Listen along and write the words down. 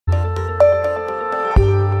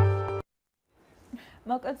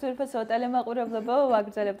მოკლედ ძვირფასო ტელემაყურებლებო,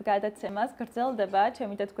 ვაგრძელებთ გადაცემას, გრძელდება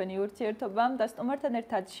ჩემი და თქვენი ურთიერთობა და სტუმართან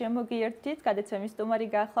ერთად შემოგიერთდით. გადაცემის სტუმარი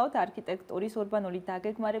გახლავთ არქიტექტურის, ურბანული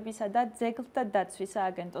დაგეგმარებისა და ძეგლთა დაცვის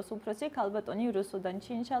სააგენტოს უფროსი ქალბატონი რუსუდან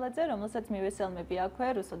ჩინჩალაძე, რომელსაც მივესალმები აქვე.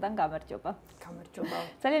 რუსუდან, გამარჯობა. გამარჯობა.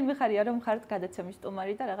 ძალიან მიხარია, რომ ხართ გადაცემის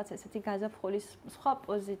სტუმარი და რაღაც ესეთი გაზაფხულის სხვა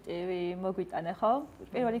პოზიტივი მოგვიტანე, ხო?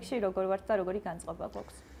 პირველ რიგში როგორ ვართ და როგორი განწყობა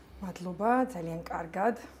გვაქვს? მადლობა, ძალიან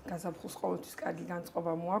კარგად. გაზაფხულს ყოველთვის კარგი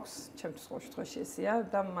განწყობა მოაქვს, ჩემთვის ყოველ შემთხვევაში ესეა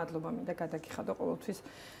და მადლობა მინდა გადაგიხადო ყოველთვის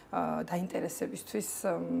დაინტერესებისთვის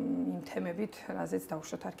იმ თემებით, რაზეც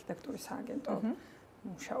დავუშვათ არქიტექტურის სააგენტო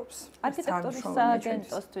მუშაობს. არქიტექტურის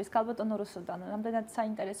სააგენტოსთვის ქალბატონო რუსუდან, რამდენად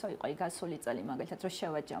საინტერესო იყო ის გასული წელი, მაგალითად, რომ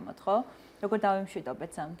შევაჯამოთ, ხო? როგორ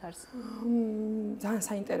დავიმშვიდობეთ ზამთარს? ძალიან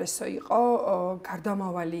საინტერესო იყო,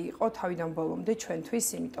 გარდამავალი იყო თავიდან ბოლომდე ჩვენთვის,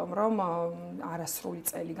 იმიტომ რომ არასრული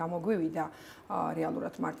წელი გამოგვივიდა,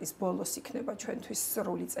 რეალურად მარტის ბოლოს იქნება ჩვენთვის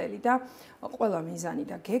სრული წელი და ყველა მიზანი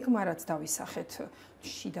და გეგმა რაც დავისახეთ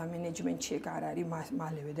შიდა მენეჯმენტში ეგ არ არის,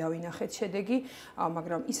 მალევე დავინახეთ შედეგი,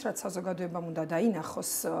 მაგრამ ის რაც საზოგადოებამ უნდა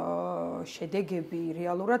დაინახოს შედეგები,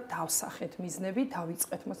 რეალურად დავსახეთ მიზნები,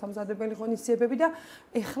 დავიწყეთ მოსამზადებელი ღონისძიებები და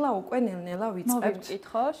ეხლა უკვე ნელ-ნელა ვიწყებთ.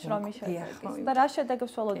 მოვიკითხო შრომის შედეგს. და რა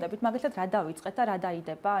შედეგებს ველოდებით? მაგალითად, რა დავიწყეთ და რა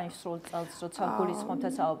დაიდება აი სრულ წელს, როცა გულისხმობთ და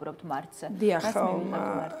საუბრობთ მარტზე? დიახ,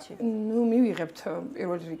 ნუ მივიღებთ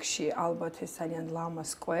პირველ რიგში ალბათ ეს ძალიან ლამა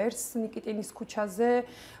სკვერს ნიკიტინის ქუჩაზე,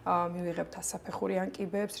 მივიღებთ ასაფეხურიან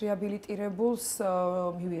კიბებს რეაბილიტირებულს,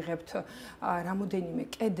 მივიღებთ რამოდენიმე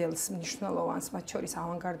კედელს მნიშვნელოვანს, მათ შორის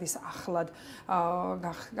ავანგარდის ახლად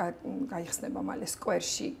გაიხსნება მალე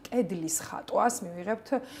სკვერში კედლის ხატვას, მივიღებთ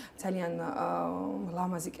ძალიან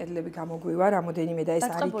ლამაზი კედლები გამოგვივა, რამოდენიმე და ეს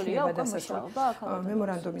არ იქნება დასასრულო.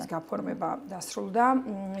 მემორანდუმის გაფორმება დასრულდა,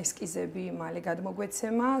 ესკიზები მალე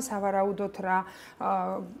გადმოგვეცემა, სავარაუდოდ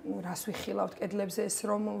რას ვიხილავთ კედლებზე ეს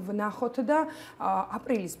რომ ვნახოთ და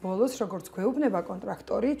აპრილის ბოლოს როგორც გვეუბნება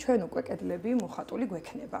კონტრაქტორი, ჩვენ უკვე კედლები მოხატული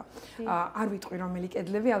გვექნება. არ ვიტყვი რომელი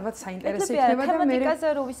კედლები, ალბათ საინტერესო იქნება და მე თემატიკაზე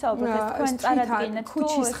რო ვისაუბროთ, ეს თქვენ წარადგენთ თუ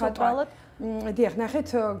ეს უბრალოდ დიახ, ნახეთ,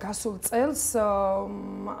 გასულ წელს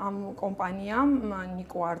ამ კომპანიამ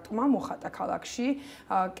ნიკო არტმა მოხატა ქალაქში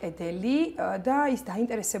კედელი და ის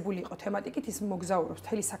დაინტერესებული იყო თემატიკით, ის მოგზაურობს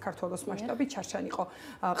მთელი საქართველოს მასშტაბით, ჩარჩან იყო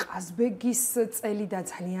ყაზბეგის წელი და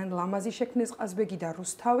ძალიან ლამაზი შექმნეს ყაზბეგი და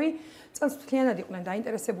რუსთავი. წელს მთლიანად იყვნენ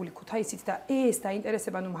დაინტერესებული ქუთაისით და ეს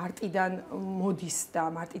დაინტერესება ნუ მარტიდან მოდის და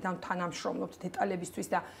მარტიდან თანამშრომლობთ დეტალებისთვის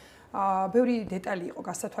და ბევრი დეტალი იყო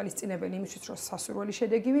გასათვალისწინებელი იმისთვის, რომ სასურველი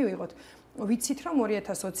შედეგი მივიღოთ. ვიცით, რომ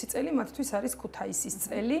 2020 წელი მათთვის არის ქუთაისის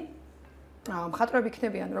წელი. მხატვრები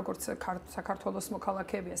იქნებიან როგორც საქართველოს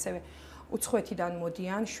მოქალაქეები, ასევე უცხოეთიდან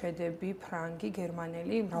მოდიან შვედები, ფრანგი,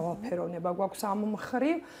 გერმანელი, მრავალფეროვნება გვაქვს ამ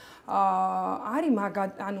მხრივ. არის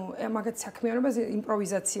მაგათ საქმიანობაზე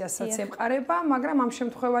იმპროვიზაციასაც ემყარება, მაგრამ ამ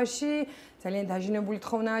შემთხვევაში ძალიან დაჟინებული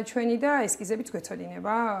თხოვნაა ჩვენი და ესკიზებიც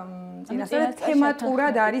გვეცოდინება. წინასწარ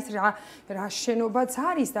თემატურად არის რა შენობაც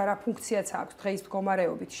არის და რა ფუნქციაც აქვს დღეის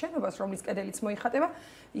მდგომარეობით შენობას, რომლის კედელიც მოიხატება,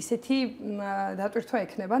 ისეთი დატვირთვა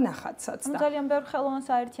ექნება ნახატსაც და ძალიან ბევრ ხელოვნებას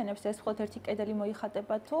აერთიანებს ეს მხოლოდ ერთი კედელი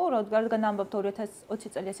მოიხატება თუ რადგან ამბობთ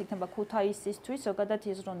 2020 წელი ეს იქნება ქუთაისისთვის, ზოგადად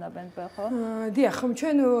იზრუნებენ ხო? დიახ,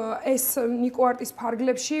 ჩვენ ეს ნიკო არტის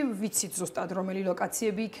ფარგლებში ვიცით ზუსტად რომელი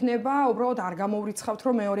ლოკაციები იქნება, უბრალოდ არ გამოვრიცხავთ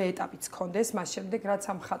რომ მეორე ეტაპიც ქონდეს, მას შემდეგ რაც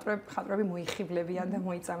ამ მხატვრები მოიხიბლებიან და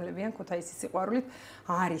მოიწამლებიან ქუთაისის სიყვარულით,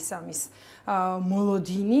 არის ამის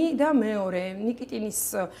მოლოდინი და მეორე ნიკიტინის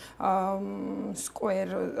სკვერ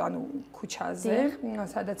ანუ ქუჩაზე,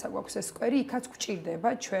 სადაც გვაქვს ეს სკვერი, იქაც გვჭირდება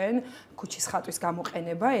ჩვენ ქუჩის ხატვის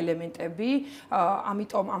გამოყენება, ელემენტები,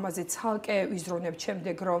 ამიტომ ამაზე ცალკე ვიზრუნებ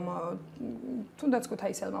შემდეგ რომ თუნდაც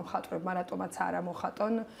ქუთაისელმა მხატვრებმა რატომაც არა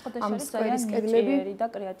მოხატონ ამ სკვერის კედლები და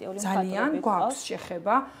კრეატიული ძალიან გვაქვს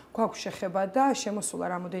შეხება და შემოსულა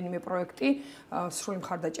რამოდენიმე პროექტი, სრული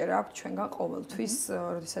მხარდაჭერა აქვს ჩვენგან ყოველთვის,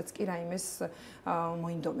 როდესაც კი რაიმეს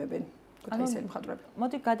მოინდომებენ. ქუთაისელი მხატვრები.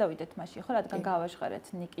 მოდი გადავიდეთ მაშინ, ხო, რადგან გავაჟღერეთ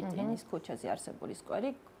ნიკიტინის ქუჩაზე არსებული სკვერი,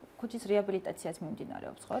 ქუჩის რეაბილიტაციაც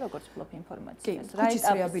მიმდინარეობს, ხო, როგორც ფლოფ ინფორმაციას. ქუჩის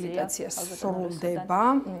რეაბილიტაცია სრულდება,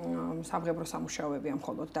 სამღებრო სამუშაოებია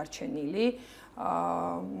მხოლოდ დარჩენილი.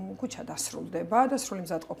 ქუჩა დასრულდება და სრული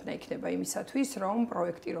მზადყოფნა იქნება იმისათვის, რომ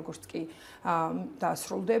პროექტი როგორც კი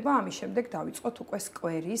დასრულდება, ამის შემდეგ დავიწყოთ უკვე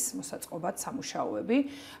სკვერის მოსაწყობად სამუშაოები.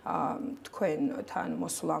 თქვენთან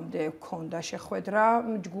მოსვლამდე გქონდა შეხვედრა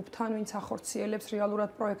ჯგუფთან, ვინც ახორციელებს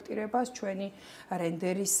რეალურად პროექტირებას ჩვენი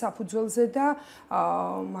რენდერის საფუძველზე და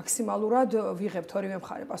მაქსიმალურად ვიღებთ ორივე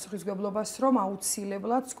მხარე პასუხისმგებლობას, რომ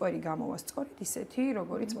აუცილებლად სკვერი გამოვა სწორედ ისეთი,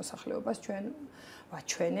 როგორიც მოსახლეობას ჩვენ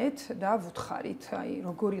ვაჩვენეთ და ვუთხარით, აი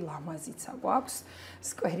როგორი ლამაზიცა გვაქვს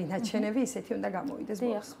სკვერი ნაჩვენები, ისეთი უნდა გამოვიდეს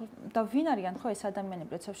ბოლოს. და ვინ არიან ხო ეს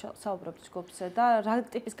ადამიანები, როცა საუბრობთ ჯგუფზე და რა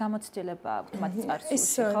ტიპის გამოცდილება აქვთ მათ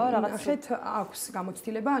წარსულში, ხო? ნახეთ, აქვს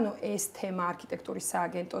გამოცდილება, ანუ ეს თემა არქიტექტურის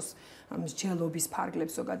სააგენტოს მსჯელობის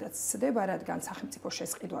ფარგლებს ზოგადად სცდება, რადგან სახელმწიფო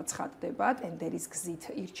შესყიდვა ცხადდება, ტენდერის გზით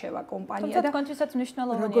ირჩევა კომპანია და თქვენთვისაც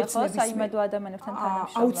მნიშვნელოვანია ხო საიმედო ადამიანებთან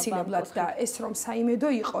თანამშრომლობა. აუცილებლად და ეს რომ საიმედო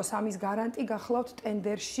იყოს, ამის გარანტი გახლავთ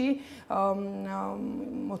ტენდერში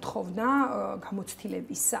მოთხოვნა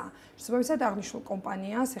გამოცდილებისა. შესაბამისად აღნიშნულ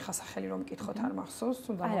კომპანიას, ეხლა სახელი რომ მკითხოთ არ მახსოვს,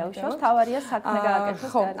 უნდა მოვიდეთ. თავარია საქმე გააკეთოს.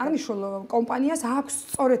 ხო, აღნიშნულ კომპანიას აქვს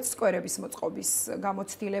სწორედ სკვერების მოწყობის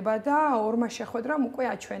გამოცდილება და ორმა შეხვედრამ უკვე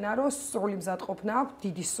აჩვენა, რომ სრული მზადყოფნა აქვს,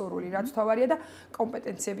 დიდი სურვილი, რაც თავარია და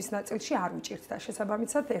კომპეტენციების ნაწილში არ უჭირთ და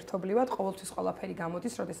შესაბამისად ერთობლივად ყოველთვის ყველაფერი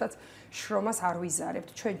გამოდის, როდესაც შრომას არ ვიზარებთ.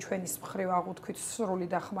 ჩვენის მხრივ აღვთქვით სრული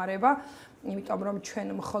დახმარება, იმიტომ რომ ჩვენ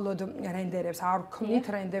მხოლოდ რენდერებს არ ვქმნით,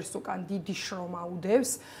 რენდერს უკან დიდი შრომა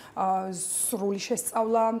უდევს, სრული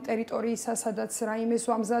შესწავლა ტერიტორიისა, სადაც რაიმეს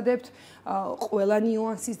ვამზადებთ, ყველა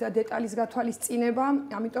ნიუანსის და დეტალის გათვალისწინება,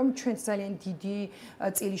 ამიტომ ჩვენ ძალიან დიდი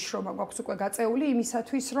წილის შრომა გვაქვს უკვე გაწეული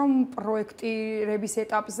იმისათვის, რომ პროექტირების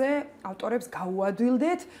ეტაპზე ავტორებს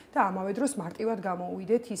გაუადვილდეთ და ამავე დროს მარტივად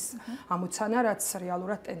გამოუვიდეთ ის ამოცანა, რაც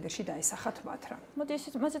რეალურად ტენდერში დაესახათ მათ რა. მოდი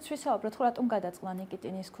ისიც ვისაუბროთ, ხო რატომ გადაწყდა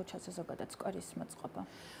ნიკიტინის ქუჩაზე ზოგადად სკვერის მოწყობა?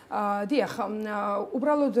 დიახ,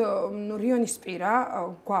 უბრალოდ რიონისპირა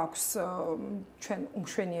გვაქვს ჩვენ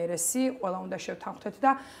უმშვენიერესი, ყველა უნდა შევთანხმდეთ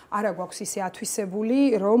და არა გვაქვს ისე ათვისებული,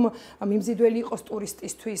 რომ მიმზიდველი იყოს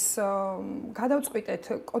ტურისტისთვის. გადავწყვიტეთ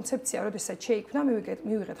კონცეფცია, როდესაც შეიქმნა,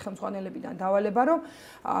 მივიღეთ ხელმძღვანელებიდან დავალება, რომ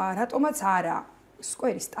რატომაც არა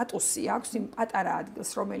სკვერის სტატუსი აქვს იმ პატარა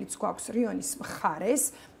ადგილს, რომელიც გვაქვს რიონის მხარეს,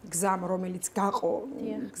 გზამ, რომელიც გაყო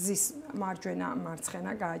გზის მარჯვენა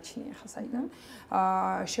მარცხენა გააჩნია ხა საიდან.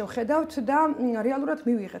 შევხედავთ და რეალურად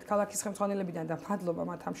მივიღეთ ქალაქის ხელმძღვანელებიდან და მადლობა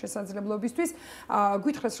მათ ამ შესაძლებლობისთვის.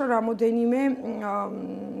 გვითხრეს, რომ რამოდენიმე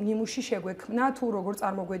ნიმუში შეგვექმნა თუ როგორ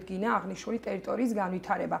წარმოგვედგინა აღნიშნული ტერიტორიის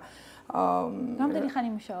განვითარება. რამდენი ხანი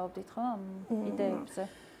მუშაობდით ხო ამ იდეებზე?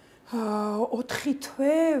 4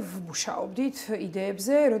 თვე ვმუშაობდით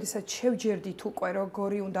იდეებზე, როდესაც შევჯერდით უკვე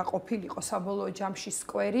როგორი უნდა ყოფილიყო საბოლოო ჯამში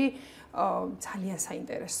სკვერი, ძალიან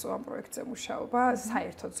საინტერესოა პროექტზე მუშაობა,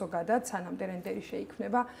 საერთოდ ზოგადად, სანამდე რენდერი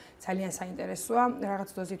შეიქმნება, ძალიან საინტერესოა, რაღაც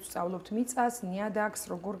დოზით ვსწავლობთ მიწას, ნიადაგს,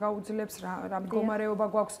 როგორ გაუძლებს, რა მდგომარეობა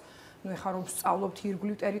გვაქვს. ნუ ეხლა რომ ვსწავლობთ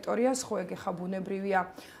ირგვლივ ტერიტორიას, ხო ეგ ეხა ბუნებრივია.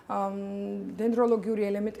 დენდროლოგიური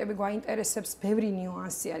ელემენტები გვაინტერესებს, ბევრი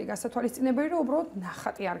ნიუანსი არის გასათვალისწინებელი, რომ უბრალოდ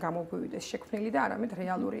ნახატი არ გამოგვივიდეს შექმნილი და არამედ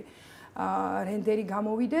რეალური რენდერი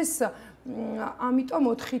გამოვიდეს. ამიტომ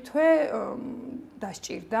 4 თვე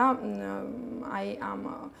დასჭირდა აი ამ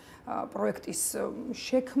პროექტის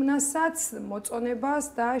შექმნასაც, მოწონებას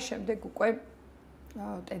და შემდეგ უკვე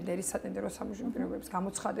ტენდერის სატენდერო სამუშაოების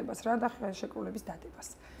გამოცხადებას რა და შეკრულების დადებას.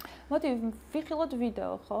 მოდი ვიხილოთ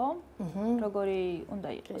ვიდეო, ხო? როგორი უნდა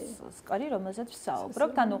იყოს სკვერი, რომელზეც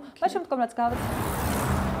ვსაუბრობთ. ანუ მას შემდგომ რაც კომენტარ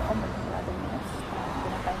ადამიანებს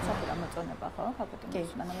განსაკუთრება მოწონება, ხო?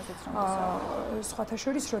 ფაქტობრივად ამაზეც რომ ვსაუბრობთ. სხვათა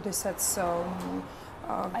შორის, როდესაც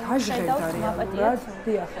გაჟღერდა რეალურად,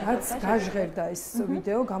 დიახ, რაც გაჟღერდა ეს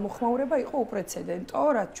ვიდეო, გამოხმაურება იყო უპრეცედენტო,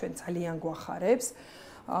 რაც ჩვენ ძალიან გვახარებს.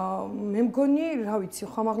 მე მგონი, რა ვიცი,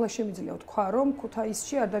 ხამაღლა შემიძლია ვთქვა, რომ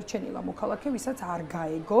ქუთაისში არ დარჩენილა მოქალაქე, ვისაც არ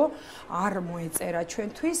გაეგო, არ მოეწერა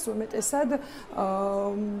ჩვენთვის, უმეტესად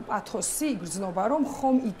პათოსი იგრძნობა, რომ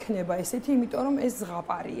ხომ იქნება ესეთი, იმიტომ რომ ეს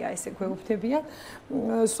ზღაპარია, ესე გვეუბნებიან.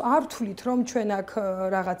 არ ვთვლით, რომ ჩვენ აქ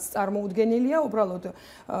რაღაც წარმოუდგენელია, უბრალოდ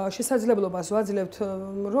შესაძლებლობას ვაძლევთ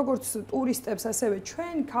როგორც ტურისტებს, ასევე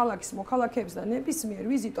ჩვენ ქალაქის მოქალაქეებს და ნებისმიერ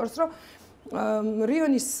ვიზიტორს, რომ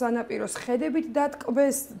რიონის სანაპიროს ხედებით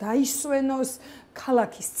დატკბეს, დაისვენოს,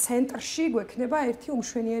 ქალაქის ცენტრში გვექნება ერთი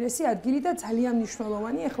უმშვენიერესი ადგილი და ძალიან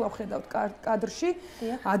მნიშვნელოვანი, ეხლა ვხედავთ კადრში,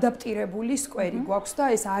 ადაპტირებული სკვერი გვაქვს და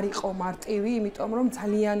ეს არ იყო მარტივი, იმიტომ რომ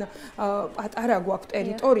ძალიან პატარა გვაქვს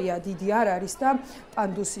ტერიტორია, დიდი არ არის და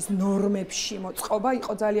პანდუსის ნორმებში მოწყობა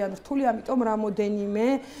იყო ძალიან რთული, ამიტომ რამოდენიმე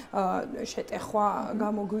შეტეხვა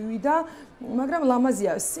გამოგვივიდა, მაგრამ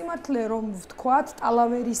ლამაზია სიმართლე რომ ვთქვათ,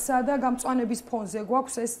 ტალავერისა და გამწვანების ფონზე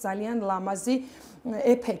გვაქვს ეს ძალიან ლამაზი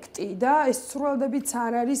ეფექტი და ეს სრულდებიც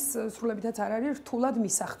არ არის, სრულებითაც არ არის რთულად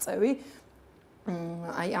მისაღწევი.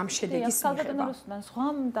 აი ამ შედეგის მიღება. რუსუდან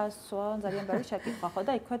სხვამ დასვა ძალიან ბევრი შეკითხვა ხო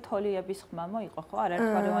და იქვე თოლიების ხმა მოიყო ხო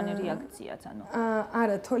არაერთგვაროვანი რეაქციაც ანუ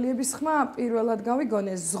არა თოლიების ხმა პირველად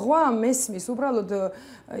გავიგონე ზღვა მესმის უბრალოდ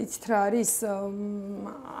იცით რა არის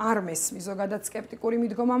არ მესმის ზოგადად სკეპტიკური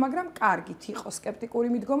მიდგომა მაგრამ კარგით იყო სკეპტიკური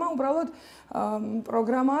მიდგომა უბრალოდ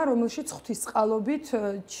პროგრამაა რომელშიც ღვთისწყალობით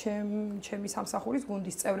ჩემი სამსახურის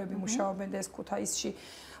გუნდის წევრები მუშაობენ და ეს ქუთაისში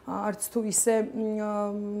არც თუ ისე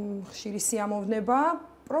ხშირი სიამოვნება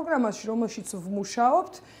პროგრამაში რომელშიც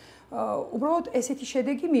ვმუშაობთ უბრალოდ ესეთი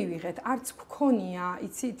შედეგი მივიღეთ არც გქონია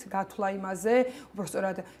იცით გათვლა იმაზე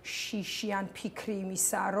უბრალოდ შიში ან ფიქრი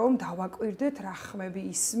იმისა რომ დავაკვირდეთ რა ხმები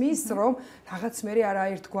ისმის რომ რაღაც მე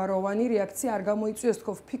არაერთგვაროვანი რეაქცია არ გამოიწვიოს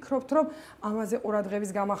თქო ვფიქრობთ რომ ამაზე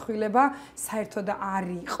ყურადღების გამახვილება საერთოდ არ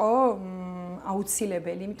იყო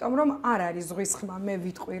აუცილებელი იმიტომ რომ არ არის ზღვის ხმა მე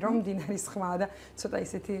ვიტყვი რომ მდინარის ხმაა და ცოტა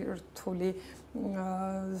ისეთი რთული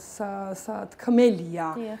თქმელია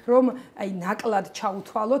რომ აი ნაკლად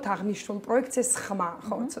ჩაუთვალოთ აღნიშნულ პროექტს ეს ხმა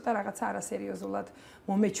ხო ცოტა რაღაცა არასერიოზულად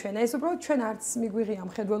მომეჩვენა ეს უბრალოდ ჩვენ არც მიგვიღია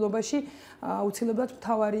მხედველობაში აუცილებლად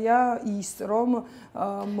მთავარია ის რომ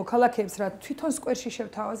მოქალაქეებს რა თვითონ სკვერში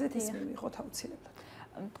შევთავაზეთ ის მივიღოთ აუცილებლად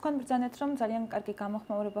თქვენ ბრძანეთ რომ ძალიან კარგი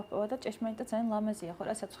გამოხმაურება ჰპოვა და ჭეშმარიტად ძალიან ლამაზია ხო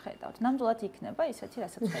რასაც ხედავთ. ნამდვილად იქნება ისეთი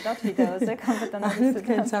რასაც ხედავთ ვიდეოზე კამპეტანალის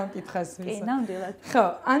თქვენ სამკითხას მისვლა. კი, ნამდვილად. ხო,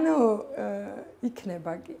 ანუ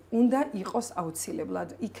იქნება კი. უნდა იყოს აუცილებლად.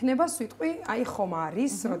 იქნება სიტყვი, აი ხომ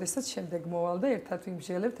არის, როდესაც შემდეგ მოვალ და ერთად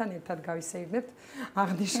ვიმსჯელებთ, ან ერთად გავისეირნებთ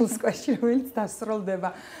აღნიშნულ სკვერში, რომელიც დასრულდება.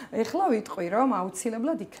 ეხლა ვიტყვი რომ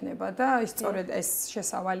აუცილებლად იქნება და სწორედ ეს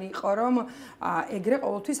შესავალი იყო რომ ეგრე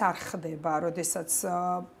ყოველთვის არ ხდება, როდესაც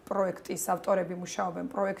პროექტის ავტორები მუშაობენ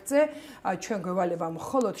პროექტზე, ჩვენ გვევალება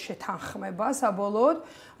მხოლოდ შეთანხმება საბოლოოდ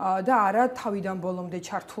და არა თავიდან ბოლომდე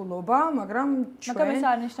ჩართულობა, მაგრამ ჩვენ ეს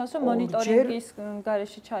არნიშნავს რომ მონიტორინგის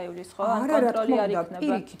გარეშე ჩაივლის ხო? ან კონტროლი არ იქნება.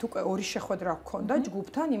 პირიქით უკვე ორი შეხვედრა გქონდა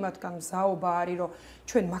ჯგუფთან, იმათგან მზაობა არის რომ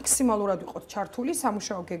ჩვენ მაქსიმალურად ვიყოთ ჩართული,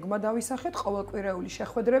 სამუშაო გეგმა დავისახეთ, ყოველკვირეული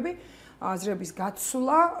შეხვედრები აზრების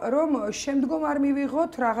გაცვლა, რომ შემდგომ არ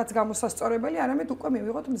მივიღოთ რაღაც გამოსასწორებელი, არამედ უკვე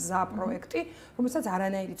მივიღოთ მზა პროექტი, რომელსაც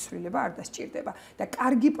არანაირი ცვლილება არ დასჭირდება. და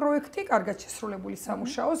კარგი პროექტი, კარგად შესრულებული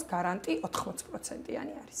სამუშაოს გარანტი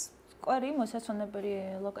 80%-იანი არის. კვერი მოსასვენებელი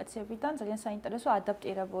ლოკაციებიდან ძალიან საინტერესო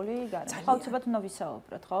ადაპტირებული გარემო. ხალხებად უნდა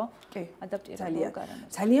ვისაუბროთ, ხო? კი. ადაპტირებული გარემო.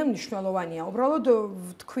 ძალიან მნიშვნელოვანია. უბრალოდ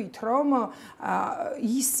ვთქვით, რომ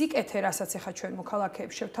ის სიკეთე, რასაც ახლა ჩვენ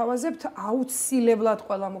მოქალაქეებს შევთავაზებთ, აუცილებლად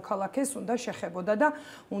ყველა მოქალაქეს უნდა შეხებოდა და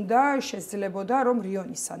უნდა შეძლებოდა, რომ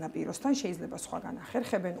რიონის სანაპიროსთან შეიძლება სხვაგან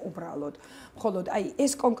ახერხებენ უბრალოდ. მხოლოდ აი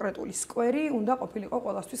ეს კონკრეტული სკვერი უნდა ყოფილიყო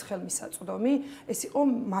ყველასთვის ხელმისაწვდომი. ეს იყო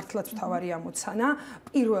მართლაც მთავარი ამოცანა.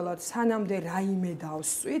 პირველად სანამდე რაიმე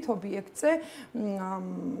დავსვით ობიექტზე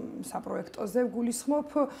საპროექტოზე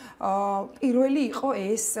გულისხმობ პირველი იყო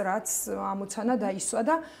ეს რაც ამოცანა დაისვა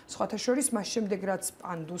და სხვათა შორის მას შემდეგ რაც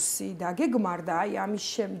პანდუსი დაგეგმარდა აი ამის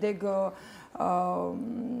შემდეგ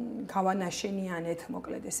გავანაშენიანეთ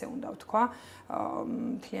მოკლედ ესე უნდა ვთქვა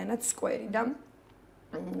მთლიანად სკვერი და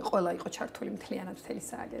ყველა იყო ჩართული მთლიანად მთელი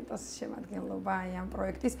სააგენტოს შემადგენლობა აი ამ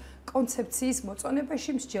პროექტის კონცეფციის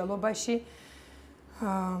მოწონებაში მსჯელობაში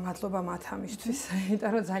მადლობა მათ ამისთვის,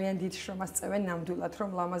 იმიტომ რომ ძალიან დიდ შრომას წევენ ნამდვილად, რომ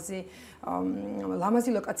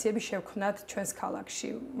ლამაზი ლოკაციები შევქმნათ ჩვენს ქალაქში.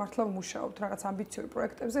 მართლა ვმუშაობთ რაღაც ამბიციური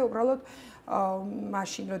პროექტებზე, უბრალოდ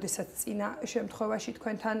მაშინ, როდესაც წინა შემთხვევაში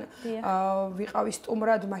თქვენთან ვიყავი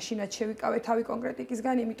სტუმრად, მაშინაც შევიკავე თავი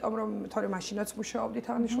კონკრეტიკისგან, იმიტომ რომ თორე მაშინაც მუშაობდით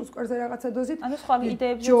აღნიშნულ სკვერზე რაღაცა დოზით. ანუ სხვა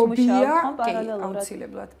იდეებზეც მუშაობთ, ხო, პარალელურად.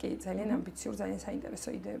 აუცილებლად, კი, ძალიან ამბიციურ, ძალიან საინტერესო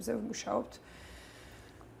იდეებზე ვმუშაობთ.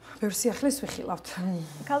 ვერსიახლეს ვიხილავთ.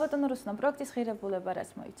 ქალბატონო რუსუდან პროექტის ღირებულება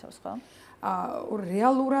რაც მოიცავს, ხო?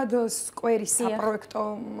 რეალურად სკვერის საპროექტო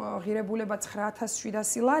ღირებულება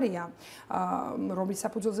 9700 ლარია, რომლის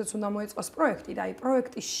საფუძველზეც უნდა მოეწყოს პროექტი და აი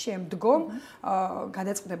პროექტის შემდგომ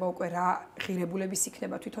გადაწყდება უკვე რა ღირებულების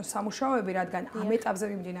იქნება თვითონ სამუშაოები, რადგან ამ ეტაპზე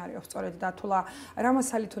მიმდინარეობს სწორედ დათვლა, რა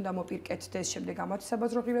მასალით უნდა მოპირკეთდეს, შემდეგ ამათი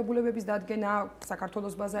საბაზრო ღირებულებების დადგენა,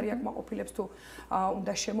 საქართველოს ბაზარი აკმაყოფილებს თუ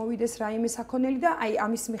უნდა შემოვიდეს რაიმე საქონელი და აი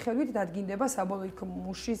ამის მიხედვით დადგინდება საბოლოო იქ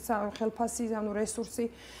მუშის ხელფასი, ანუ რესურსი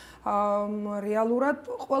რეალურად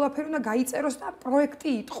ყველაფერი უნდა გაიწეროს და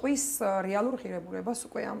პროექტი იტყვის რეალურ ღირებულებას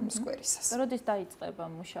უკვე ამ სკვერისას. როდის დაიწყება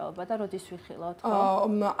მუშაობა და როდის ვიხილავთ?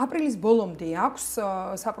 აპრილის ბოლომდე აქვს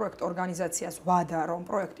საპროექტო ორგანიზაციას ვადა, რომ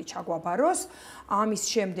პროექტი ჩაგვაბაროს. ამის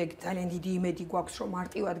შემდეგ ძალიან დიდი იმედი გვაქვს, რომ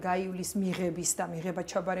მარტივად გაივლის მიღების და მიღება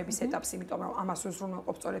ჩაბარების ეტაპს, იმიტომ რომ ამას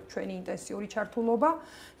უზრუნველყოფს სწორედ ჩვენი ინტენსიური ჩართულობა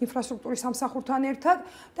ინფრასტრუქტურის სამსახურთან ერთად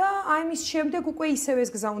და ამის შემდეგ უკვე ისევ ეს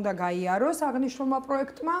გზა უნდა გაიაროს აღნიშნულმა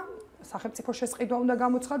პროექტმა. სახელმწიფო შესყიდვა უნდა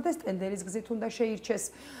გამოცხადდეს, ტენდერის გზით უნდა შეირჩეს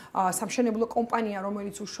სამშენებლო კომპანია,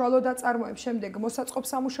 რომელიც უშუალოდ აწარმოებს შემდეგ მოსაწყობ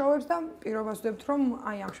სამუშაოებს და პირობას ვდებთ, რომ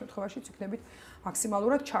აი ამ შემთხვევაშიც იქნებით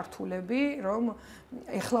მაქსიმალურად ჩართულები, რომ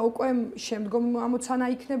ეხლა უკვე შემდგომ ამოცანა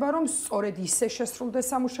იქნება, რომ სწორედ ისე შესრულდეს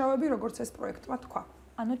სამუშაოები, როგორც ეს პროექტმა თქვა.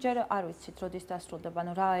 ანუ ჯერ არ ვიცით, როდის დასრულდება,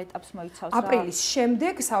 ანუ რა ეტაპს მოიცავს რა? აპრილის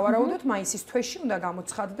შემდეგ, სავარაუდოდ მაისის თვეში უნდა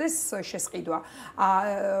გამოცხადდეს შესყიდვა.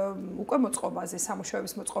 უკვე მოწყობაზე,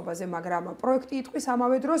 სამუშაოების მოწყობაზე, მაგრამ პროექტი იტყვის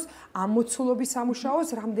ამავე დროს ამოცულობის სამუშაოს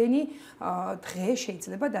რამდენი დღე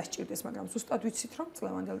შეიძლება დასჭირდეს, მაგრამ ზუსტად ვიცით, რომ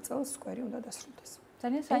წლევანდელ წელს სკვერი უნდა დასრულდეს.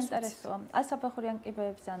 ძალიან საინტერესოა. ასაფეხურიან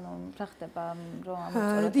კიბეებზე ანუ რა ხდება, რომ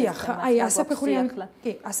ამოწუროთ? დიახ, აი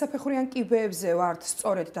ასაფეხურიან კიბეებზე ვართ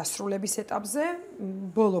სწორედ დასრულების ეტაპზე.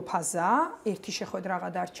 ბოლო ფაზა, ერთი შეხვედრა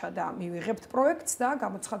დარჩა და მივიღებთ პროექტს და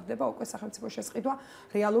გამოცხადდება უკვე სახელმწიფო შესყიდვა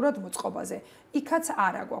რეალურად მოწყობაზე. იქაც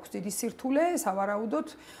არა გვაქვს დიდი სირთულე, სავარაუდოდ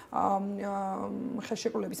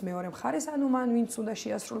ხელშეკრულების მეორე მხარეს, ანუ მან ვინც უნდა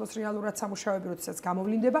შეასრულოს რეალურად სამუშაოები, როდესაც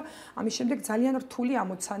გამოვლინდება, ამის შემდეგ ძალიან რთული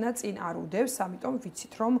ამოცანა წინ არ უდევს, ამიტომ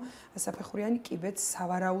ვიცით, რომ ასაფეხურიანი კიბეც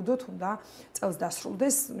სავარაუდოდ უნდა წელს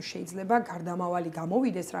დასრულდეს, შეიძლება გარდამავალი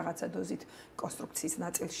გამოვიდეს რაღაცა დოზით კონსტრუქციის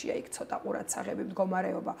ნაწილშია იქ ცოტა ყურადსაღები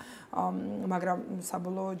მდგომარეობა, მაგრამ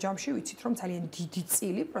საბოლოო ჯამში ვიცით, რომ ძალიან დიდი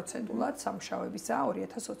წილი პროცენტულად სამუშაოებისა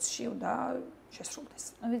 2020-ში უნდა შესრულდეს.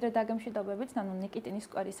 ვიდრე დაგემშვიდობებით, ანუ ნიკიტინის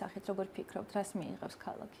სკვერის სახით როგორ ფიქრობთ, რას მიიღებს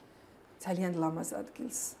ქალაქი? ძალიან ლამაზ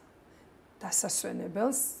ადგილს,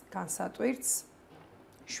 დასასვენებელს, განსატვირთს,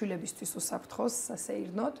 შვილებისთვის უსაფრთხოს,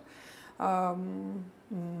 სასეირნოდ,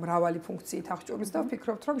 მრავალი ფუნქციით აღჭურვის და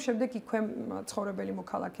ვფიქრობთ, რომ შემდეგ იქვე ცხოვრებელი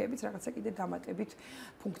მოქალაქეებიც რაღაცა კიდე დამატებით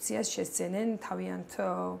ფუნქციას შესძენენ თავიანთ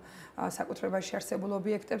საკუთრებაში არსებულ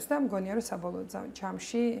ობიექტებს და მგონია, რომ საბოლოო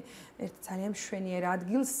ჯამში ერთ ძალიან მშვენიერ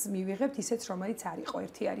ადგილს მივიღებთ, ისეც რომელიც არ იყო.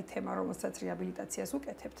 ერთი არის თემა, რომელსაც რეაბილიტაციას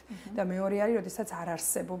უკეთებთ და მეორე არის, როდესაც არ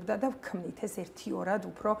არსებობდა და ვქმნით ეს ერთი-ორად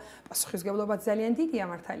უფრო პასუხისმგებლობაც ძალიან დიდია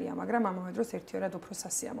მართალია, მაგრამ ამავე დროს ერთი-ორად უფრო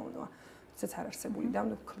სასიამოვნოა. როდესაც არ არსებული და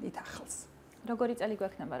ვქმნით ახალს. როგორი წელი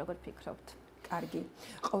გვექნება, როგორ ფიქრობთ? კარგი.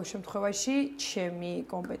 ყოველ შემთხვევაში, ჩემი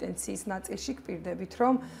კომპეტენციის ნაწილში გპირდებით,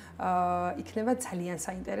 რომ იქნება ძალიან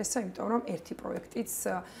საინტერესო, იმიტომ რომ ერთი პროექტიც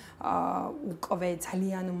უკვე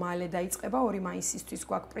ძალიან მალე დაიწყება, 2 მაისისთვის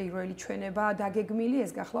გვაქვს პირველი ჩვენება დაგეგმილი,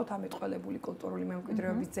 ეს გახლავთ ამეტყველებული კულტურული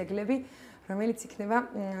მემკვიდრეობის ძეგლები, რომელიც იქნება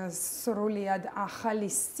სრულიად ახალი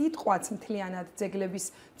სიტყვაც მთლიანად ძეგლების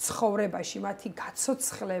ცხოვრებაში, მათი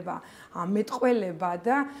გაცოცხლება, ამეტყველება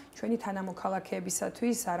და ჩვენი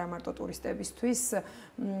თანამოქალაქეებისათვის, არა მარტო ტურისტებისთვის,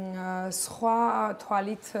 სხვა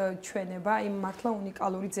თვალით ჩვენება იმ მართლა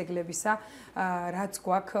უნიკალური ძეგლებისა, რაც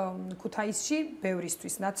გვაქვს ქუთაისში,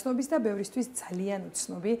 ბევრისთვის ნაცნობის და ბევრისთვის ძალიან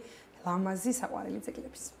უცნობი ლამაზი საყვარელი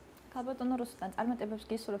ძეგლების. ქალბატონო რუსუდან, წარმატებებს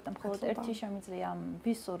გისურვებთ და მხოლოდ ერთი შემიძლია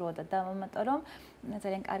ვისურვო და დავამატო, რომ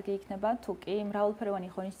ძალიან კარგი იქნება, თუ კი მრავალფეროვანი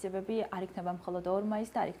ღონისძიებები არ იქნება მხოლოდ 2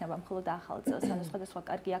 მაისს და არ იქნება მხოლოდ ახალ წელს, ანუ სხვადასხვა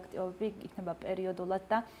კარგი აქტივობები იქნება პერიოდულად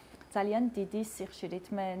და ძალიან დიდი სიხშირით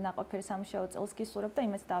მე ნაყოფიერ სამუშაო წელს გისურვებ და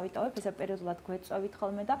იმას დავიტოვებ, ესე პერიოდულად გვეწვევით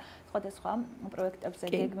ხოლმე და სხვადასხვა პროექტებზე,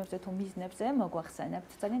 გეგმებზე თუ მიზნებზე მოგვახსენებთ.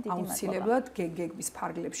 ძალიან დიდი მადლობა. აუცილებლად გეგმების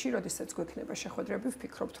ფარგლებში, როდესაც გვექნება შეხვედრები,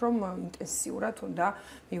 ვფიქრობთ, რომ ინტენსიურად უნდა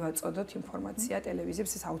მივაწოდოთ ინფორმაცია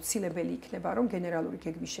ტელევიზიებს, ეს აუცილებელი იქნება, რომ გენერალური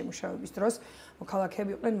გეგმის შემუშავების დროს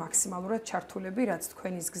მოქალაქეები იყვნენ მაქსიმალურად ჩართულები, რაც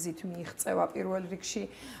თქვენის გზით მიიღწევა პირველ რიგში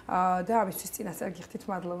და ამისთვის წინასწარ გიხდით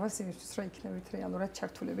მადლობას იმისთვის, რომ იქნებით რეალურად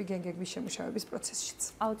ჩართულები გეგმის შემუშავების პროცესშიც.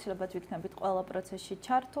 აუცილებლად ვიქნებით ყველა პროცესში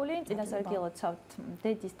ჩართული. წინასწარ გილოცავთ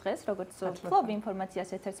დედის დღეს, როგორც ვფლობ ინფორმაციას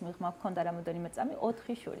ეთერს მიღმა გქონდა რამოდენიმე წამი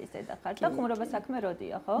 4 შურის დედა ხარ და ხუმრობა საქმე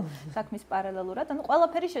როდია, ხო? საქმის პარალელურად, ანუ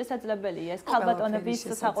ყველაფერი შესაძლებელია ეს ქალბატონების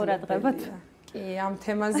საყურადღებოდ. კი, ამ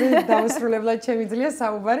თემაზე დავასრულებლად შემიძლია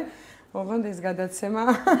საუბარი. ოღონდ ეს გადაცემა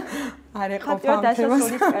არ ეყოფა ამ თემას.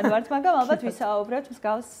 ვართ, მაგრამ ალბათ ვისაუბრებთ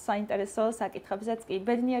მსგავს საინტერესო საკითხებზეც კი.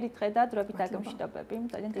 ბედნიერი დღე და დროებით დაგემშვიდობები.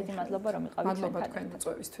 ძალიან დიდი მადლობა, რომ იყავით ჩვენთან. მადლობა თქვენი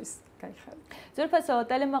მოწვევისთვის. გაიხარეთ. ძვირფასო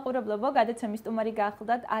ტელემაყურებლებო, გადაცემის სტუმარი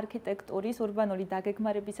გახლდათ არქიტექტურის, ურბანული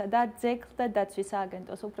დაგეგმარებისა და ძეგლთა დაცვის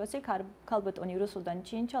სააგენტოს უფროსი ქალბატონი რუსუდან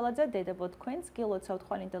ჩინჩალაძე. დედებო თქვენს გილოცავთ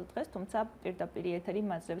ხვალინდელ დღეს, თუმცა პირდაპირ ეთერი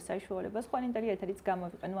მაძლევს საშუალებას. ხვალინდელი ეთერიც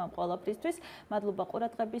გამოვიყენო ამ ყველაფრისთვის. მადლობა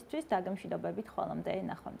ყურადღებისთვის. დაგემშვიდობებით ხოლმე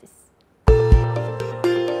ნახვამდის.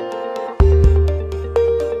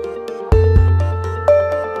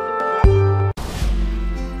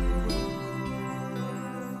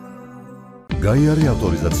 გაიარე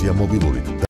ავტორიზაცია მობილურით